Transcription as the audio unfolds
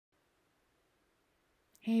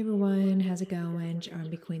Hey everyone, how's it going?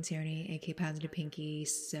 R&B Queen Serenity, aka Positive Pinky.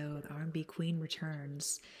 So the R&B Queen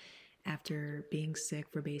returns after being sick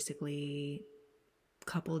for basically a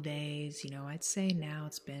couple days. I'd say now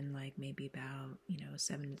it's been like maybe about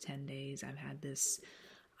 7 to 10 days. I've had this.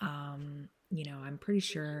 I'm pretty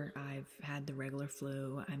sure I've had the regular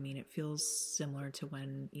flu. I mean, it feels similar to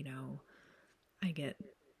when I get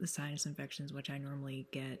the sinus infections, which I normally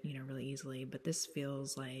get, really easily. But this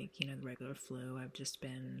feels like, the regular flu. I've just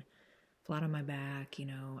been flat on my back,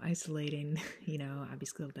 isolating, I be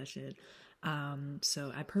skilled at that shit.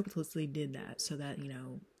 So I purposely did that so that,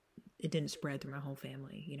 it didn't spread through my whole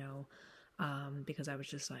family, because I was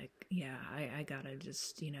just like, yeah, I gotta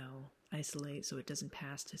just, isolate so it doesn't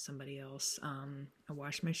pass to somebody else. I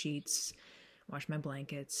washed my sheets, washed my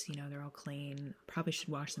blankets, they're all clean. Probably should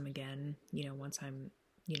wash them again, you know,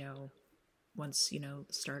 the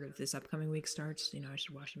start of this upcoming week starts, I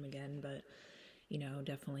should wash them again, but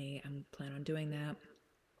definitely I'm planning on doing that.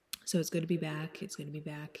 So it's good to be back. It's good to be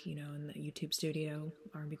back, in the YouTube studio.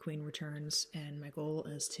 R&B Queen returns, and my goal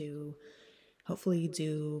is to hopefully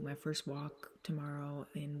do my first walk tomorrow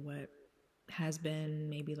in what has been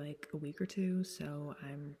maybe like a week or two. So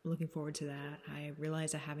I'm looking forward to that. I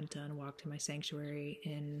realize I haven't done a walk to my sanctuary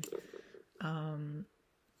in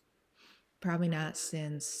probably not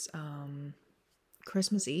since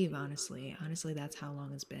Christmas Eve, honestly. Honestly, that's how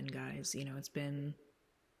long it's been, guys. It's been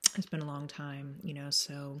a long time,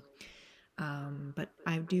 so but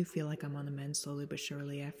I do feel like I'm on the mend slowly but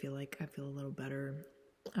surely. I feel like I feel a little better.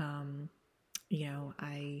 um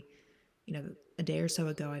I a day or so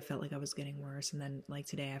ago I felt like I was getting worse, and then like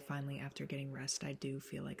today I finally, after getting rest, I do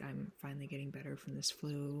feel like I'm finally getting better from this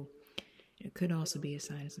flu. It could also be a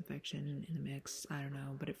sinus infection in the mix, I don't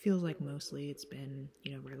know, but it feels like mostly it's been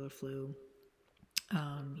regular flu.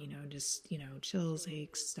 Just chills,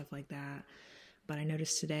 aches, stuff like that. But I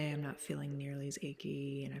noticed today I'm not feeling nearly as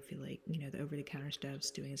achy, and I feel like, the over the counter stuff's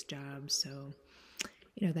doing its job. So,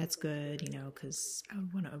 that's good, because I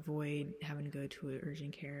would want to avoid having to go to an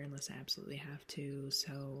urgent care unless I absolutely have to.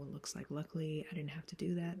 So, it looks like luckily I didn't have to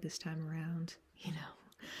do that this time around,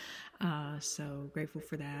 So grateful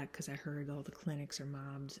for that, because I heard all the clinics are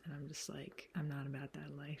mobbed, and I'm just like, I'm not about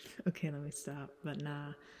that life. Okay, let me stop. But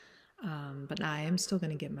nah, I am still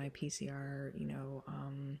going to get my PCR,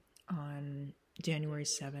 on January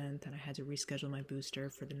 7th, and I had to reschedule my booster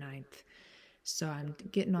for the 9th. So I'm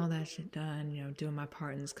getting all that shit done, doing my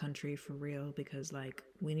part in this country for real, because like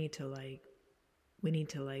we need to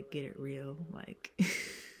get it real, like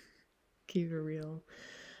keep it real.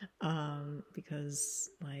 Because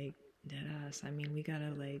like dead ass, I mean, we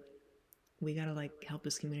gotta help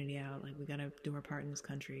this community out. Like we gotta do our part in this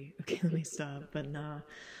country. Okay, let me stop. But nah,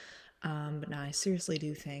 I seriously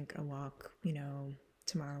do think a walk,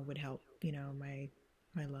 tomorrow would help, my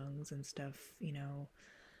lungs and stuff,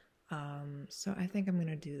 So I think I'm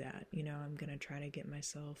gonna do that. I'm gonna try to get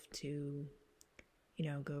myself to,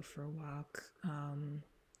 go for a walk. I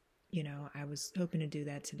was hoping to do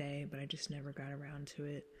that today, but I just never got around to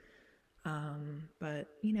it. But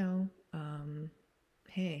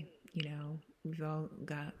hey, we've all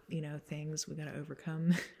got, things we gotta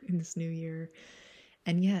overcome in this new year.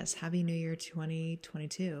 And yes, Happy New Year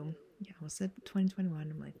 2022. Yeah, I almost said 2021.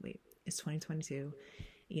 I'm like, wait, it's 2022.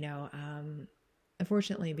 You know, um,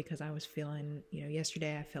 Unfortunately, because I was feeling,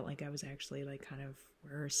 yesterday I felt like I was actually like kind of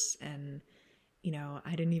worse. And,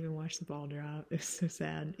 I didn't even watch the ball drop. It was so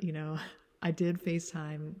sad. I did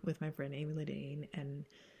FaceTime with my friend Amy Ladane and,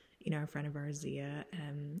 a friend of ours, Zia.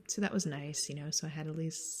 And so that was nice, So I had at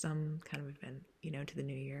least some kind of event, to the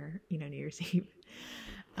new year, New Year's Eve.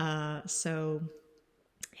 So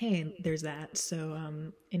hey, there's that.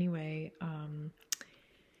 So anyway,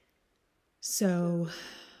 so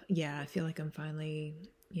yeah, I feel like I'm finally,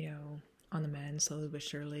 on the mend slowly but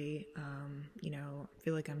surely. I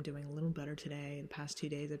feel like I'm doing a little better today. The past 2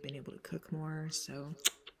 days I've been able to cook more, so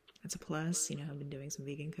that's a plus. I've been doing some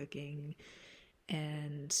vegan cooking,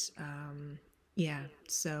 and yeah,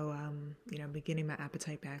 so I've been getting my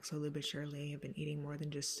appetite back slowly but surely. I've been eating more than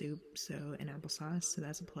just soup, and applesauce, so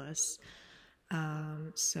that's a plus. I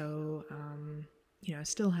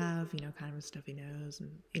still have, kind of a stuffy nose,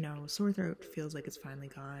 and, sore throat feels like it's finally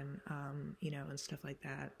gone, and stuff like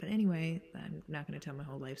that. But anyway, I'm not going to tell my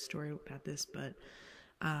whole life story about this, but,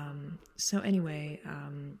 so anyway,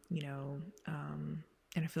 and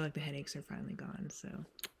I feel like the headaches are finally gone.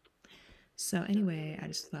 So anyway, I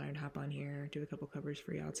just thought I'd hop on here, do a couple covers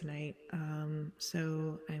for y'all tonight.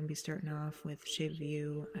 So I'm gonna be starting off with Shape of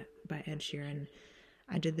You by Ed Sheeran.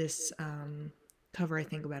 I did this, cover, I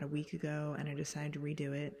think, about a week ago, and I decided to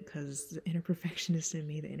redo it because the inner perfectionist in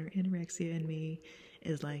me, the inner anorexia in me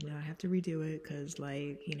is like, no, I have to redo it because,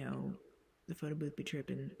 like, you know, the photo booth be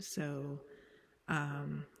tripping. So,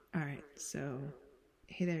 all right, so,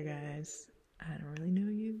 hey there, guys. I don't really know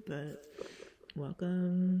you, but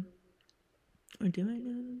welcome. Or do I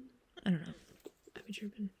know? I don't know. I be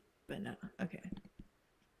tripping, but no. Okay.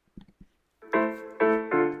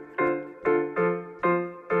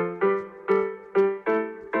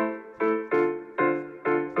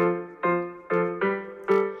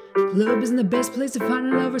 Club isn't the best place to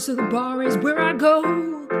find a lover, so the bar is where I go.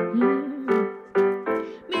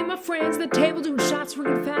 Me and my friends at the table doing shots,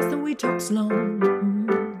 drinking fast, and we talk slow.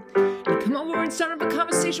 They come over and start up a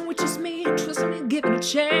conversation with just me. Trust me, give it a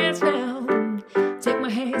chance now. Take my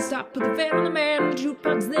hand, stop, put the fan on the man, on the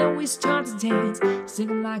jukebox, then we start to dance.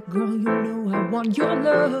 Singing like, girl, you know I want your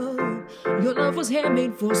love. Your love was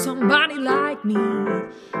handmade for somebody like me.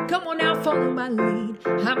 Come on now, follow my lead.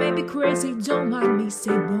 I may be crazy, don't mind me.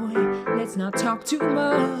 Say, boy, let's not talk too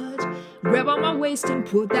much. Grab on my waist and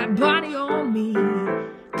put that body on me.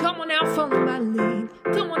 Come on now, follow my lead.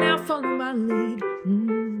 Come on now, follow my lead.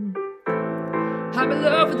 I'm in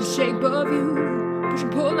love with the shape of you. Push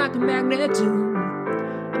and pull like a magnet do.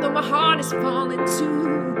 Although my heart is falling too,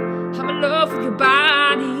 I'm in love with your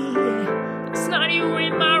body. It's not you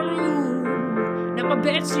in my room. Now my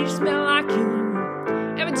bedsheets smell like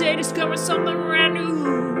you. Every day discovering something brand new.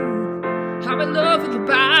 I'm in love with your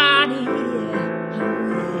body. Oh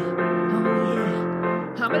yeah, oh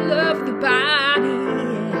yeah. I'm in love with your body.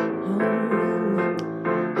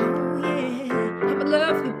 Oh yeah, I'm in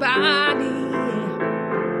love with your body.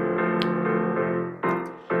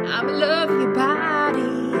 I'm in love with your body.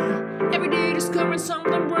 Every day discovering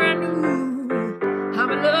something brand new.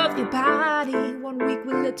 I'm in love with your body. 1 week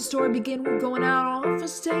we let the story begin. We're going out on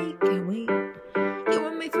first date. Can't wait. You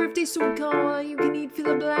and me thrifty, so we call all you can eat. Feel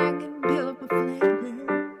the black and peel up a flame.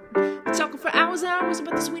 We're talking for hours and hours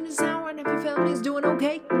about the sweet and sour, and if your family's doing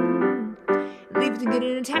okay. Leave to get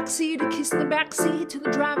in a taxi, to kiss in the backseat, to the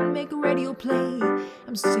drive and make a radio play.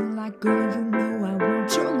 I'm singing like, girl, you know I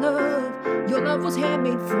want your love. Your love was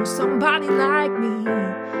handmade for somebody like me.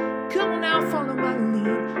 Come on now, follow my lead.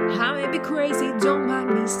 I may be crazy, don't mind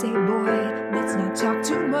me. Say, boy, let's not talk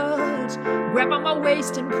too much. Grab on my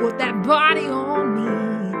waist and put that body on me.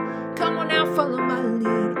 Come on now, follow my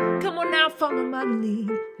lead. Come on now, follow my lead.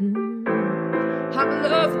 I'm in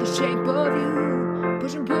love with the shape of you.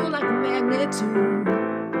 Push and pull like a magnet too.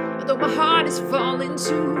 Although my heart is falling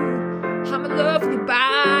too, I'm in love with your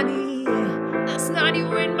body. Last night you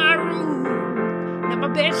were in my room. Now my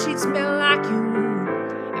bedsheets smell like you.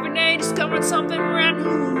 Every day discovering something brand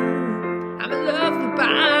new. I'm in love with your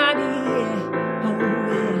body. Oh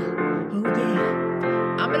yeah, oh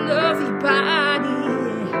yeah. I'm in love with your body.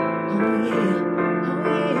 Oh yeah, oh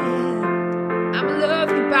yeah. I'm in love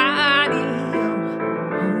with your body.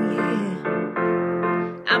 Oh yeah.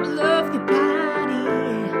 I'm in love with your body.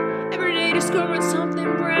 Every day discovering something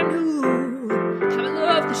brand new. I'm in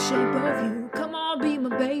love with the shape of you. Come on, be my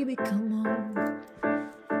baby, come on.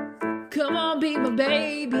 Come on, be my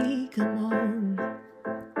baby, come on.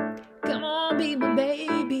 Come on, be my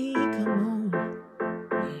baby, come on.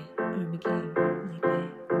 Yeah, R&B King, like that.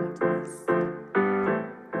 Watch this.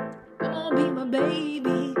 Come on, be my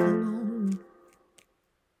baby, come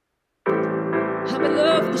on. I'm in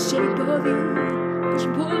love with the shape of you. Push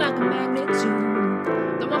and pull like a magnet too.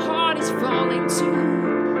 Though my heart is falling too,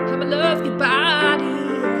 I'm in love with your body.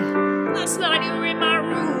 Last night you were in my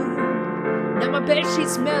room. Now my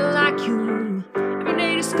bedsheets smell like you. Every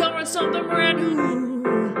day discovering something brand new.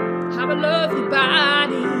 I'm in love with your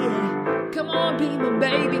body. Come on, be my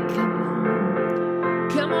baby, come on.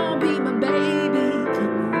 Come on, be my baby,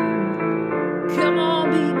 come on. Come on,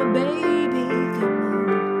 be my baby, come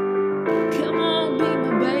on. Come on, be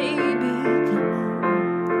my baby, come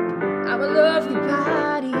on. I'm in love with your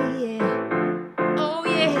body, yeah. Oh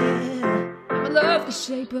yeah, I'm in love with the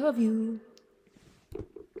shape of you.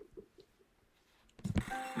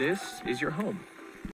 This is your home.